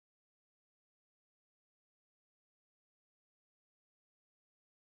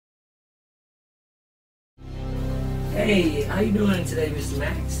Hey, how you doing today, Mr.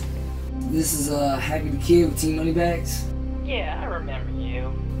 Max? This is Havik the Kid with Team Moneybags. Yeah, I remember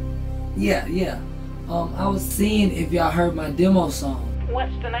you. Yeah. I was seeing if y'all heard my demo song.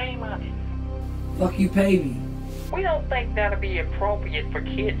 What's the name of it? Fuck You Pay Me. We don't think that'll be appropriate for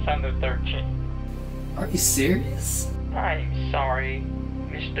kids under 13. Are you serious? I'm sorry,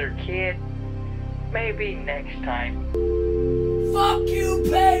 Mr. Kid. Maybe next time. Fuck You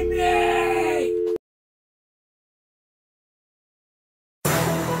Pay Me!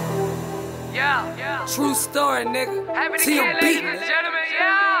 Yeah. True story, nigga. Happy to See him get, ladies beating and it. gentlemen,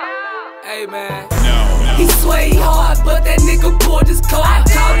 yeah. Hey, man. He swear he hard, but that nigga pulled his card. I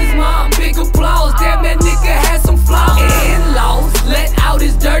called his mom, big applause. Damn, that nigga had some flaws. In-laws let out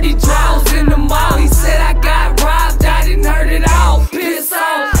his dirty draws in the mall. He said I got robbed, I didn't hurt it all. Piss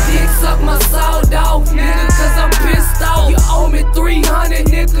off, dick suck my soul, dog, nigga, cause I'm pissed off. You owe me 300,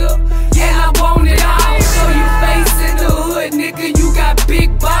 nigga, and I want it all. Show you face in the hood, nigga, you got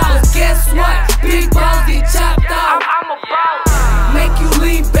big balls. Guess what? Big balls get chopped off. I'm a boss. Make you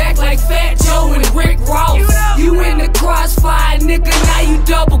lean back like Fat Joe and Rick Ross. You in the crossfire, nigga, now you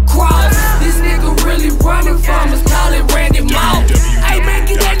double cross. This nigga really running from us, call it Randy Moss. Hey man,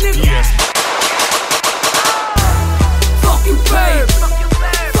 get that nigga. Fuck you, babe.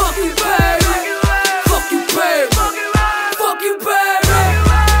 Fuck you, babe. Fuck you, babe. Fuck you, babe.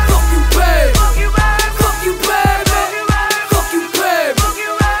 Fuck you, babe. Fuck you, baby. Fuck you, babe.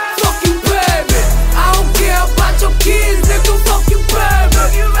 Fuck you, baby. I don't care about your kids, nigga. Fuck you, baby.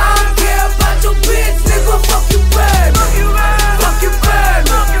 I don't care about your bitch, nigga. Fuck you, baby. Fuck you,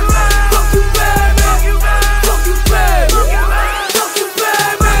 baby. Fuck you, baby. Fuck you, baby. Fuck you,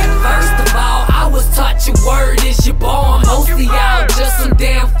 baby. First of all, I was taught your word is your bond. Most of y'all just some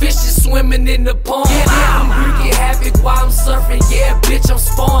damn fishes swimming in the pond. Yeah, I'm wreaking havoc while I'm surfing. Yeah, bitch, I'm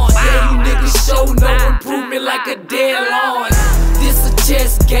spawned. Yeah, you niggas show no improvement like a dead lawn. This a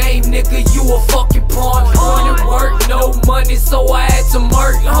chess game, nigga, you a fucking pawn. Morning work, no money, so I